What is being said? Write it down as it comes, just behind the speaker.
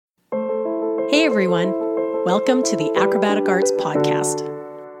Hey everyone, welcome to the Acrobatic Arts Podcast.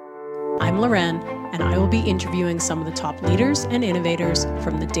 I'm Loren, and I will be interviewing some of the top leaders and innovators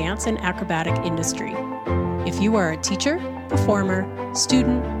from the dance and acrobatic industry. If you are a teacher, performer,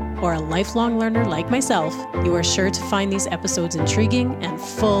 student, or a lifelong learner like myself, you are sure to find these episodes intriguing and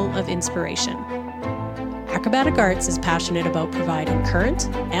full of inspiration. Acrobatic Arts is passionate about providing current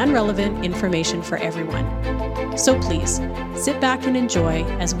and relevant information for everyone. So please, sit back and enjoy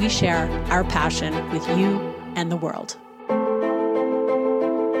as we share our passion with you and the world.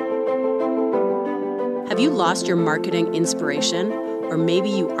 Have you lost your marketing inspiration, or maybe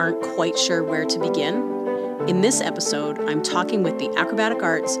you aren't quite sure where to begin? In this episode, I'm talking with the Acrobatic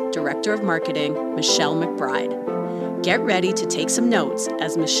Arts Director of Marketing, Michelle McBride. Get ready to take some notes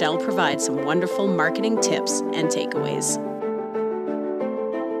as Michelle provides some wonderful marketing tips and takeaways.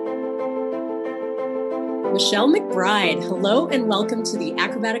 Michelle McBride, hello and welcome to the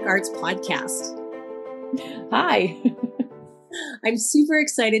Acrobatic Arts Podcast. Hi. I'm super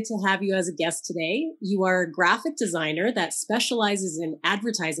excited to have you as a guest today. You are a graphic designer that specializes in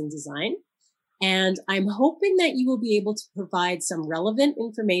advertising design, and I'm hoping that you will be able to provide some relevant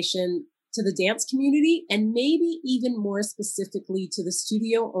information to the dance community and maybe even more specifically to the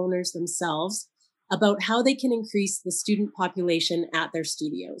studio owners themselves about how they can increase the student population at their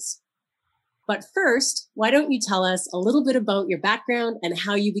studios. But first, why don't you tell us a little bit about your background and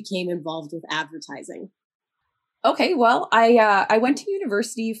how you became involved with advertising? Okay, well, I went to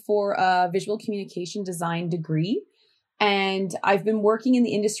university for a visual communication design degree, and I've been working in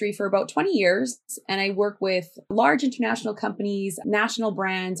the industry for about 20 years, and I work with large international companies, national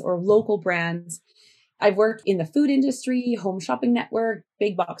brands, or local brands. I've worked in the food industry, home shopping network,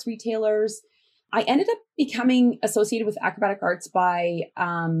 big box retailers. I ended up becoming associated with acrobatic arts by,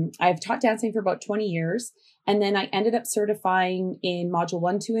 I've taught dancing for about 20 years, and then I ended up certifying in module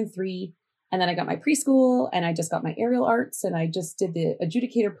 1, 2, and 3. And then I got my preschool, and I just got my aerial arts, and I just did the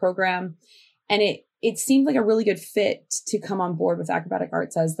adjudicator program. And it seemed like a really good fit to come on board with acrobatic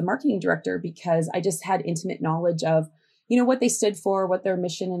arts as the marketing director, because I just had intimate knowledge of, what they stood for, what their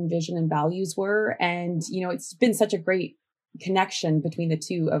mission and vision and values were. And, it's been such a great connection between the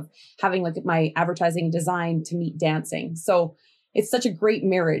two of having like my advertising design to meet dancing. So it's such a great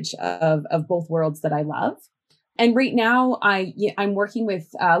marriage of both worlds that I love. And right now I'm working with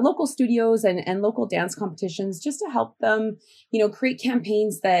local studios and local dance competitions just to help them, create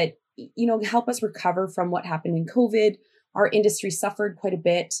campaigns that, help us recover from what happened in COVID. Our industry suffered quite a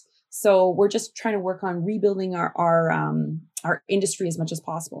bit. So we're just trying to work on rebuilding our industry as much as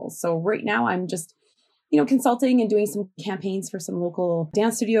possible. So right now I'm just, consulting and doing some campaigns for some local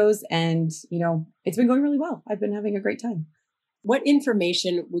dance studios. And, it's been going really well. I've been having a great time. What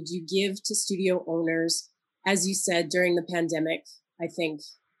information would you give to studio owners? As you said, during the pandemic, I think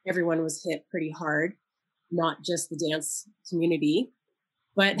everyone was hit pretty hard, not just the dance community.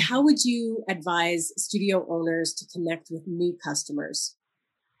 But how would you advise studio owners to connect with new customers?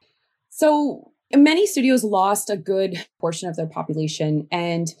 So many studios lost a good portion of their population,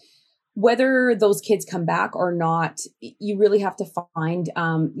 and whether those kids come back or not, you really have to find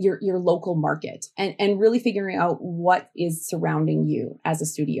your local market and really figuring out what is surrounding you as a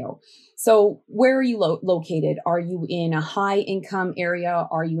studio. So where are you located? Are you in a high income area?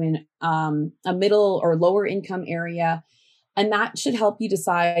 Are you in a middle or lower income area? And that should help you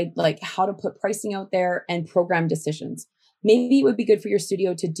decide like how to put pricing out there and program decisions. Maybe it would be good for your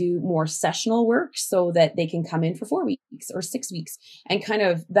studio to do more sessional work so that they can come in for 4 weeks or 6 weeks, and kind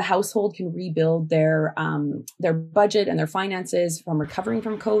of the household can rebuild their budget and their finances from recovering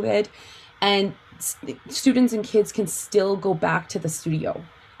from COVID. And students and kids can still go back to the studio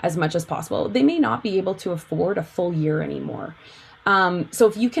as much as possible. They may not be able to afford a full year anymore. So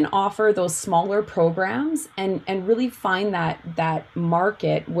if you can offer those smaller programs and really find that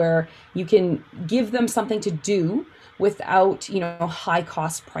market where you can give them something to do without, high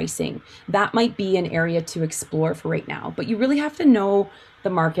cost pricing, that might be an area to explore for right now. But you really have to know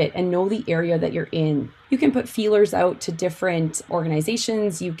the market and know the area that you're in. You can put feelers out to different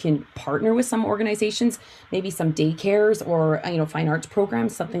organizations. You can partner with some organizations, maybe some daycares or, fine arts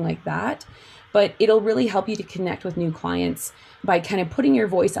programs, something like that. But it'll really help you to connect with new clients by kind of putting your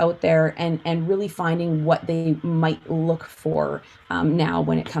voice out there and really finding what they might look for now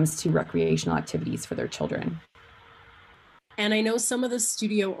when it comes to recreational activities for their children. And I know some of the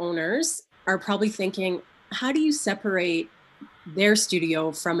studio owners are probably thinking, how do you separate their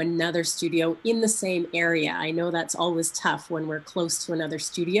studio from another studio in the same area? I know that's always tough when we're close to another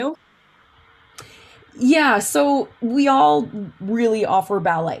studio. Yeah, so we all really offer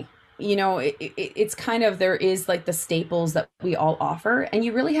ballet. it's kind of, there is like the staples that we all offer, and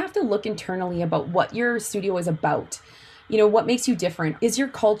you really have to look internally about what your studio is about. What makes you different? Is your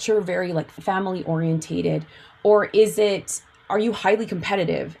culture very like family orientated, or are you highly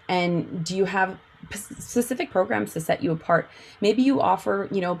competitive, and do you have specific programs to set you apart? Maybe you offer,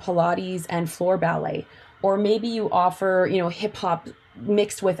 Pilates and floor ballet, or maybe you offer, hip hop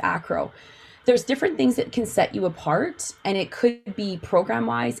mixed with acro. There's different things that can set you apart, and it could be program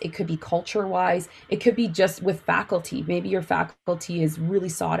wise, it could be culture wise, it could be just with faculty. Maybe your faculty is really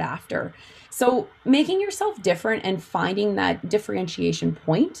sought after. So making yourself different and finding that differentiation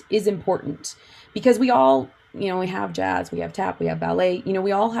point is important, because we all, we have jazz, we have tap, we have ballet,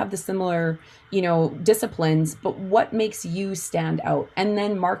 we all have the similar, disciplines, but what makes you stand out? And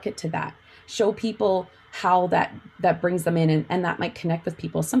then market to that. Show people how that brings them in, and that might connect with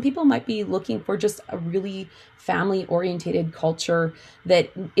people. Some people might be looking for just a really family orientated culture that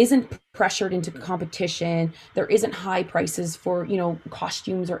isn't pressured into competition. There isn't high prices for,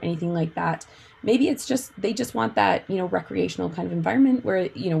 costumes or anything like that. Maybe it's just, they just want that, recreational kind of environment where,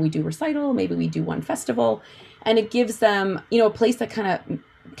 we do recital, maybe we do one festival, and it gives them, a place that kind of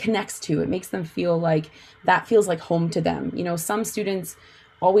connects to, it makes them feel like that feels like home to them. Some students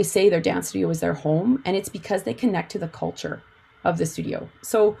always say their dance studio is their home, and it's because they connect to the culture of the studio.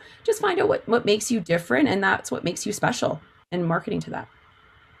 So just find out what makes you different, and that's what makes you special, and marketing to that.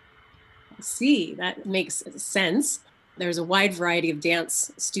 See, that makes sense. There's a wide variety of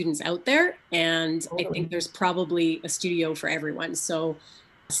dance students out there, and totally. I think there's probably a studio for everyone. So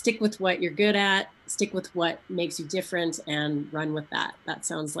stick with what you're good at, stick with what makes you different, and run with that. That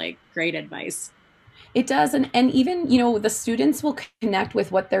sounds like great advice. It does. And even, the students will connect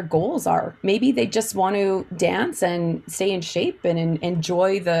with what their goals are. Maybe they just want to dance and stay in shape and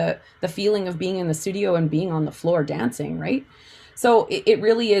enjoy the feeling of being in the studio and being on the floor dancing, right? So it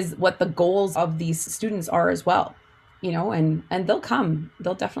really is what the goals of these students are as well, and they'll come.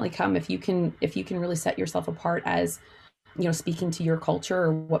 They'll definitely come if you can really set yourself apart as, speaking to your culture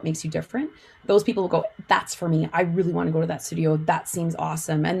or what makes you different. Those people will go, that's for me. I really want to go to that studio. That seems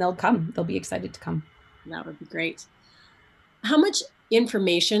awesome. And they'll come. They'll be excited to come. That would be great. How much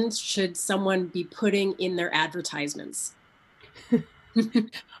information should someone be putting in their advertisements?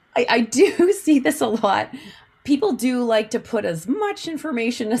 I do see this a lot. People do like to put as much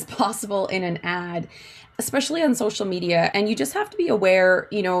information as possible in an ad, especially on social media. And you just have to be aware,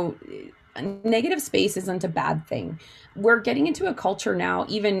 negative space isn't a bad thing. We're getting into a culture now,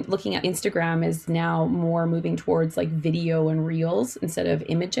 even looking at Instagram is now more moving towards like video and reels instead of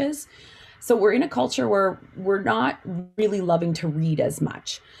images. So we're in a culture where we're not really loving to read as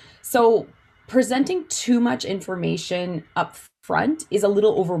much. So presenting too much information up front is a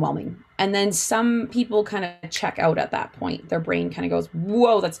little overwhelming. And then some people kind of check out at that point. Their brain kind of goes,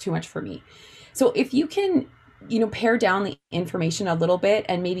 whoa, that's too much for me. So if you can, pare down the information a little bit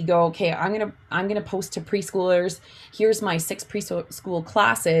and maybe go, okay, I'm going to post to preschoolers. Here's my 6 preschool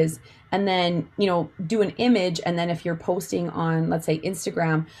classes. And then, do an image. And then if you're posting on, let's say,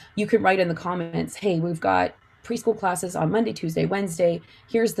 Instagram, you could write in the comments, hey, we've got preschool classes on Monday, Tuesday, Wednesday.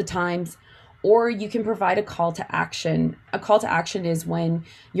 Here's the times. Or you can provide a call to action. A call to action is when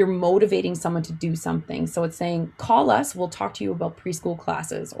you're motivating someone to do something. So it's saying, call us, we'll talk to you about preschool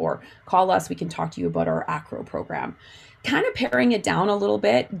classes, or call us, we can talk to you about our acro program. Kind of paring it down a little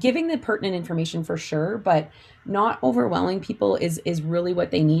bit, giving the pertinent information for sure, but not overwhelming people is really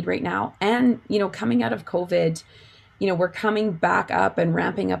what they need right now. And, coming out of COVID, we're coming back up and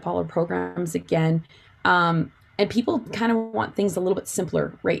ramping up all our programs again. And people kind of want things a little bit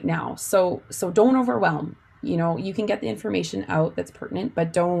simpler right now. So don't overwhelm. You can get the information out that's pertinent,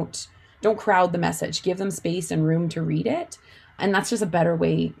 but don't crowd the message. Give them space and room to read it. And that's just a better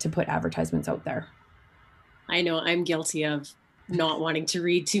way to put advertisements out there. I know I'm guilty of not wanting to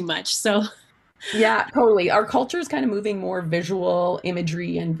read too much. So yeah, totally. Our culture is kind of moving more visual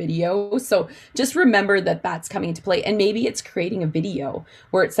imagery and video. So just remember that that's coming into play. And maybe it's creating a video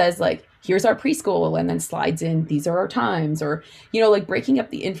where it says like, here's our preschool, and then slides in, these are our times, or, like breaking up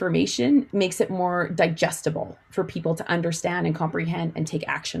the information makes it more digestible for people to understand and comprehend and take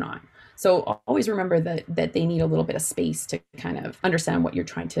action on. So always remember that they need a little bit of space to kind of understand what you're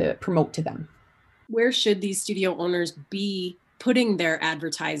trying to promote to them. Where should these studio owners be putting their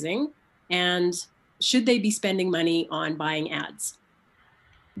advertising? And should they be spending money on buying ads?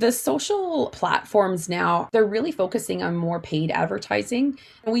 The social platforms now, they're really focusing on more paid advertising.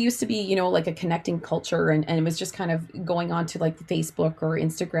 And we used to be, like a connecting culture, and it was just kind of going on to like Facebook or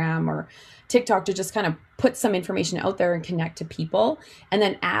Instagram or TikTok to just kind of put some information out there and connect to people. And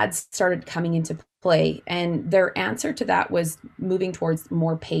then ads started coming into play. And their answer to that was moving towards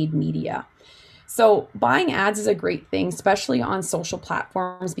more paid media. So buying ads is a great thing, especially on social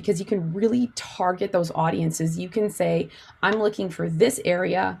platforms, because you can really target those audiences. You can say, I'm looking for this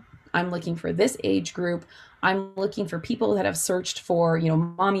area. I'm looking for this age group. I'm looking for people that have searched for,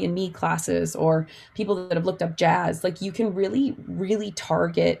 mommy and me classes, or people that have looked up jazz. Like, you can really, really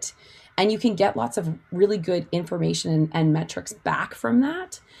target, and you can get lots of really good information and metrics back from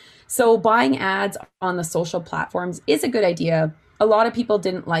that. So buying ads on the social platforms is a good idea. A lot of people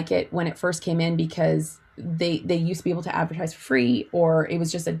didn't like it when it first came in because they used to be able to advertise for free, or it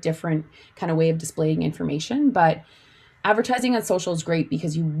was just a different kind of way of displaying information. But advertising on social is great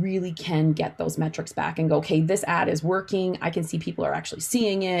because you really can get those metrics back and go, okay, this ad is working. I can see people are actually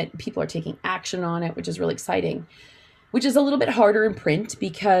seeing it. People are taking action on it, which is really exciting, which is a little bit harder in print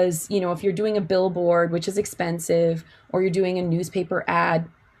because, if you're doing a billboard, which is expensive, or you're doing a newspaper ad,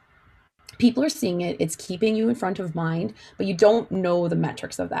 people are seeing it. It's keeping you in front of mind, but you don't know the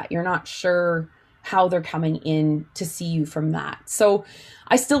metrics of that. You're not sure how they're coming in to see you from that. So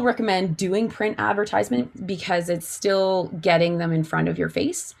I still recommend doing print advertisement because it's still getting them in front of your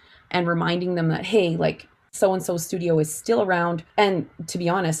face and reminding them that, hey, like, so-and-so studio is still around. And to be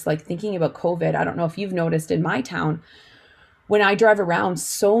honest, like, thinking about COVID, I don't know if you've noticed in my town, when I drive around,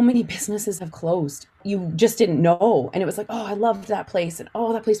 so many businesses have closed. You just didn't know. And it was like, oh, I loved that place. And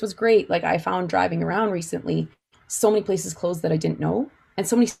oh, that place was great. Like, I found driving around recently, so many places closed that I didn't know. And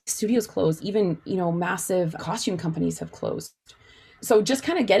so many studios closed. Even, massive costume companies have closed. So just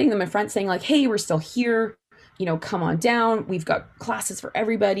kind of getting them in front, saying like, hey, we're still here. Come on down. We've got classes for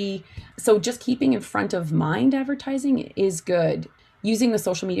everybody. So just keeping in front of mind advertising is good. Using the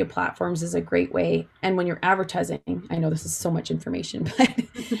social media platforms is a great way. And when you're advertising, I know this is so much information, but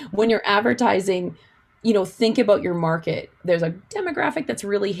when you're advertising, think about your market. There's a demographic that's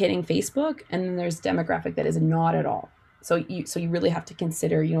really hitting Facebook, and then there's demographic that is not at all. So you really have to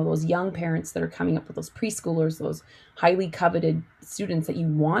consider, those young parents that are coming up with those preschoolers, those highly coveted students that you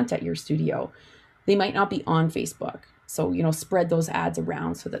want at your studio. They might not be on Facebook. So, spread those ads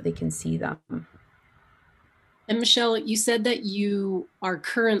around so that they can see them. And Michelle, you said that you are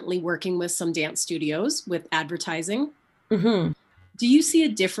currently working with some dance studios with advertising. Mm-hmm. Do you see a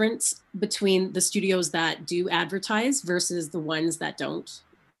difference between the studios that do advertise versus the ones that don't?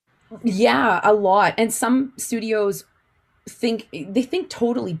 Yeah, a lot. And some studios think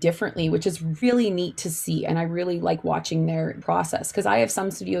totally differently, which is really neat to see. And I really like watching their process, because I have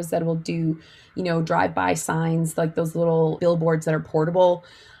some studios that will do, drive-by signs, like those little billboards that are portable.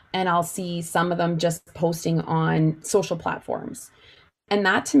 And I'll see some of them just posting on social platforms. And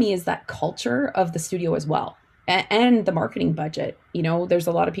that to me is that culture of the studio as well. And the marketing budget. There's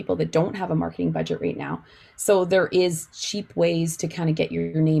a lot of people that don't have a marketing budget right now. So there is cheap ways to kind of get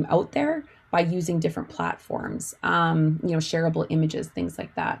your name out there by using different platforms, shareable images, things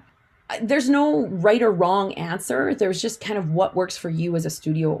like that. There's no right or wrong answer. There's just kind of what works for you as a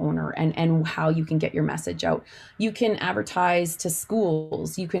studio owner and how you can get your message out. You can advertise to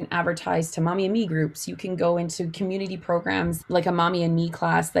schools. You can advertise to mommy and me groups. You can go into community programs like a mommy and me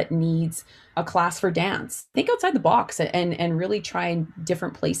class that needs a class for dance. Think outside the box and really try in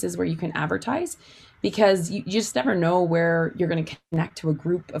different places where you can advertise, because you just never know where you're going to connect to a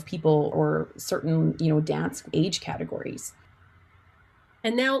group of people or certain, dance age categories.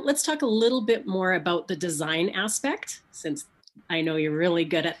 And now let's talk a little bit more about the design aspect, since I know you're really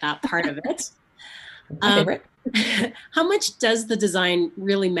good at that part of it. My favorite. How much does the design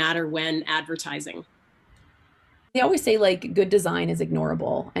really matter when advertising? They always say like good design is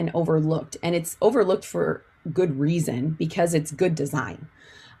ignorable and overlooked, and it's overlooked for good reason, because it's good design.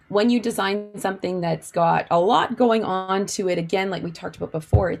 When you design something that's got a lot going on to it, again, like we talked about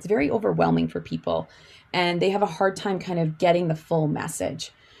before, it's very overwhelming for people, and they have a hard time kind of getting the full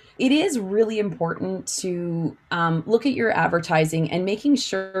message. It is really important to look at your advertising and making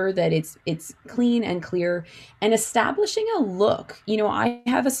sure that it's clean and clear, and establishing a look. I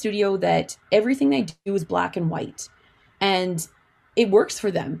have a studio that everything they do is black and white, and it works for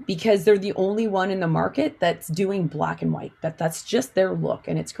them because they're the only one in the market that's doing black and white. That's just their look,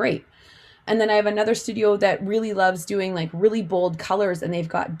 and it's great. And then I have another studio that really loves doing like really bold colors, and they've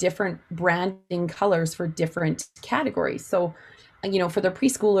got different branding colors for different categories. So For their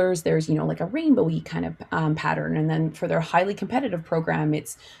preschoolers, there's, like a rainbowy kind of pattern. And then for their highly competitive program,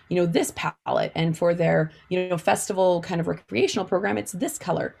 it's, this palette. And for their, festival kind of recreational program, it's this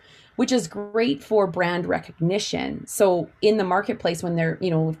color, which is great for brand recognition. So in the marketplace, when they're,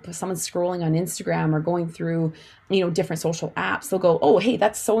 if someone's scrolling on Instagram or going through, different social apps, they'll go, oh, hey,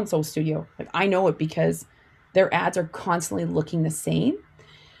 that's so-and-so studio. Like, I know it because their ads are constantly looking the same.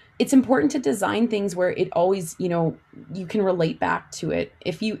 It's important to design things where it always, you can relate back to it.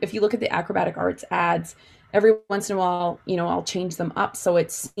 If you look at the acrobatic arts ads, every once in a while, I'll change them up so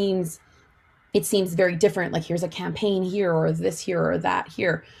it seems very different. Like, here's a campaign here, or this here, or that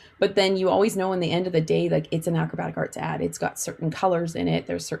here. But then you always know in the end of the day, like, it's an acrobatic arts ad. It's got certain colors in it.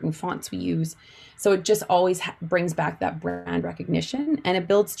 There's certain fonts we use. So it just always brings back that brand recognition, and it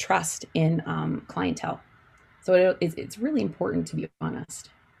builds trust in clientele. So it's really important, to be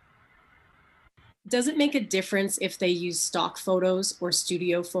honest. Does it make a difference if they use stock photos or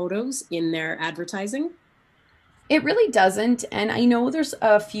studio photos in their advertising? It really doesn't. And I know there's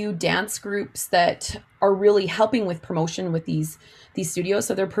a few dance groups that are really helping with promotion with these studios.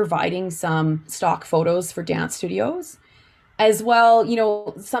 So they're providing some stock photos for dance studios. As well,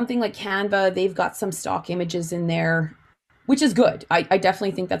 something like Canva, they've got some stock images in there, which is good. I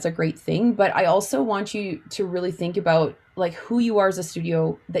definitely think that's a great thing. But I also want you to really think about, like, who you are as a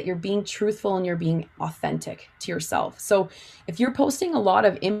studio, that you're being truthful and you're being authentic to yourself. So if you're posting a lot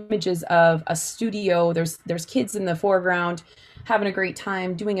of images of a studio, there's kids in the foreground having a great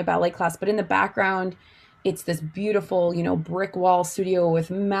time doing a ballet class, but in the background, it's this beautiful, brick wall studio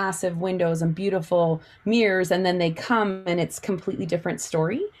with massive windows and beautiful mirrors. And then they come and it's completely different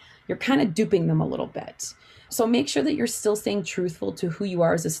story. You're kind of duping them a little bit. So make sure that you're still staying truthful to who you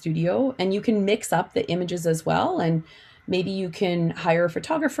are as a studio, and you can mix up the images as well. And maybe you can hire a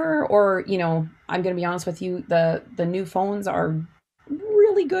photographer, or, I'm going to be honest with you, the new phones are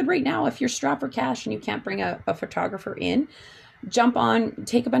really good right now. If you're strapped for cash and you can't bring a photographer in, jump on,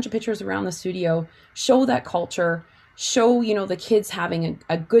 take a bunch of pictures around the studio, show that culture, show, the kids having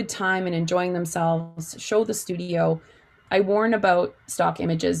a good time and enjoying themselves, show the studio. I warn about stock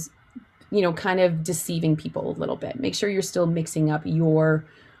images, kind of deceiving people a little bit. Make sure you're still mixing up your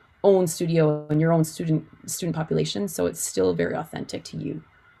own studio and your own student population, so it's still very authentic to you.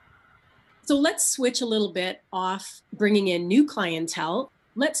 So let's switch a little bit off bringing in new clientele.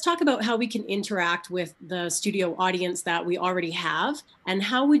 Let's talk about how we can interact with the studio audience that we already have, and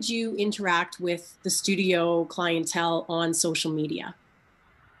how would you interact with the studio clientele on social media?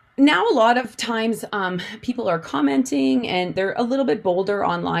 Now, a lot of times people are commenting and they're a little bit bolder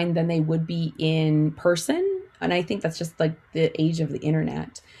online than they would be in person. And I think that's just like the age of the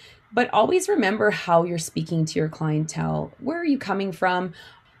internet. But always remember how you're speaking to your clientele. Where are you coming from?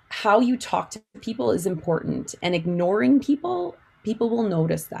 How you talk to people is important. And ignoring people will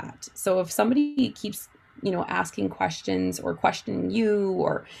notice that. So if somebody keeps, asking questions or questioning you,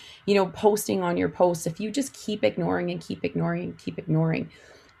 or, posting on your posts, if you just keep ignoring and keep ignoring and keep ignoring,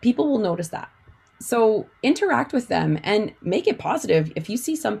 people will notice that. So interact with them and make it positive. If you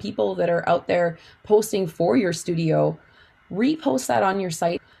see some people that are out there posting for your studio, repost that on your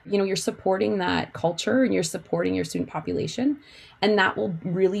site. You're supporting that culture and you're supporting your student population, and that will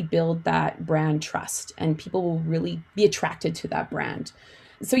really build that brand trust, and people will really be attracted to that brand.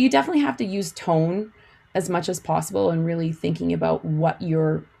 So you definitely have to use tone as much as possible, and really thinking about what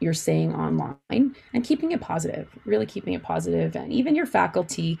you're saying online and keeping it positive, really keeping it positive. And even your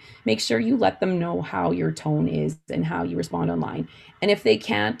faculty, make sure you let them know how your tone is and how you respond online. And if they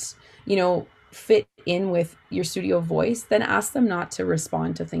can't, fit in with your studio voice, then ask them not to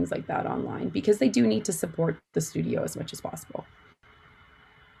respond to things like that online, because they do need to support the studio as much as possible.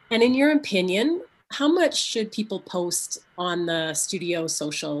 And in your opinion, how much should people post on the studio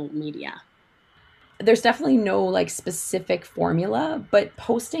social media? There's definitely no like specific formula, but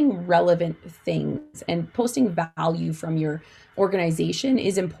posting relevant things and posting value from your organization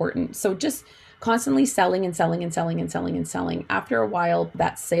is important. So just constantly selling and selling and selling and selling and selling. After a while,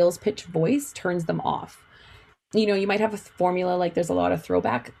 that sales pitch voice turns them off. You might have a formula, like there's a lot of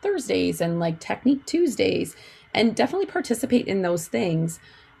throwback Thursdays and like technique Tuesdays, and definitely participate in those things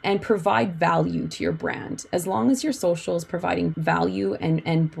and provide value to your brand. As long as your social is providing value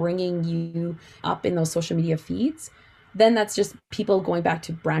and bringing you up in those social media feeds, then that's just people going back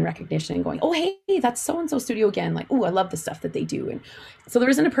to brand recognition and going, oh, hey, that's so-and-so studio again. Like, oh, I love the stuff that they do. And so there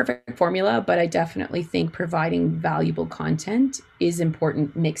isn't a perfect formula, but I definitely think providing valuable content is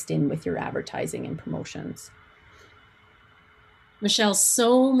important, mixed in with your advertising and promotions. Michelle,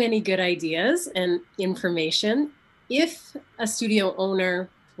 so many good ideas and information. If a studio owner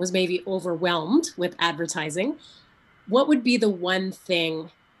was maybe overwhelmed with advertising, what would be the one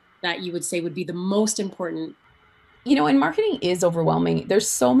thing that you would say would be the most important? And marketing is overwhelming. There's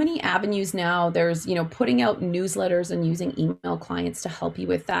so many avenues now. There's, putting out newsletters and using email clients to help you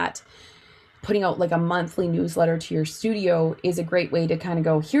with that. Putting out like a monthly newsletter to your studio is a great way to kind of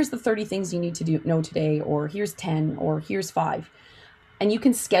go, here's the 30 things you need to know today, or here's 10, or here's 5. And you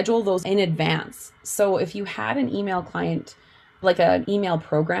can schedule those in advance. So if you had an email client, like an email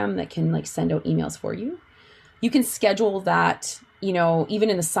program that can like send out emails for you, you can schedule that,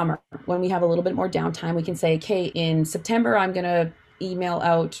 even in the summer when we have a little bit more downtime. We can say, okay, in September, I'm going to email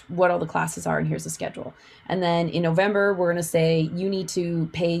out what all the classes are and here's the schedule. And then in November, we're going to say, you need to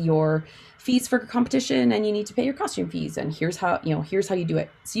pay your fees for competition and you need to pay your costume fees. And here's how you do it.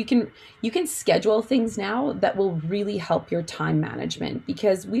 So you can schedule things now that will really help your time management,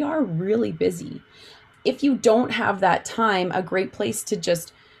 because we are really busy. If you don't have that time, a great place to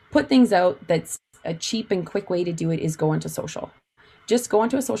just put things out that's a cheap and quick way to do it is go onto social. Just go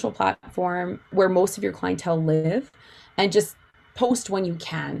onto a social platform where most of your clientele live and just post when you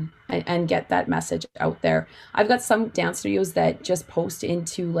can and get that message out there. I've got some dance studios that just post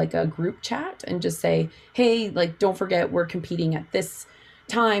into like a group chat and just say, hey, like, don't forget we're competing at this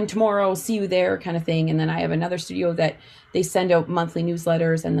time tomorrow, see you there, kind of thing. And then I have another studio that they send out monthly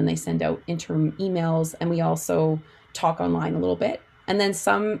newsletters and then they send out interim emails, and we also talk online a little bit. And then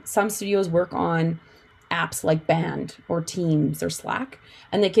some studios work on apps like Band or Teams or Slack,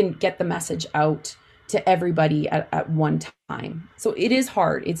 and they can get the message out to everybody at one time. So it is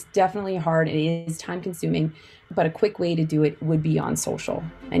hard. It's definitely hard. It is time consuming, but a quick way to do it would be on social,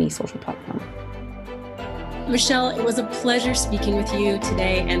 any social platform. Michelle, it was a pleasure speaking with you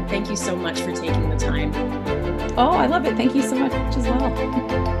today, and thank you so much for taking the time. Oh, I love it. Thank you so much as well.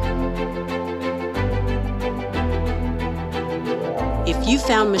 If you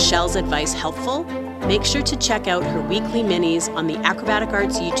found Michelle's advice helpful, make sure to check out her weekly minis on the Acrobatic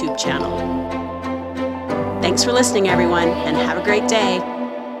Arts YouTube channel. Thanks for listening, everyone, and have a great day.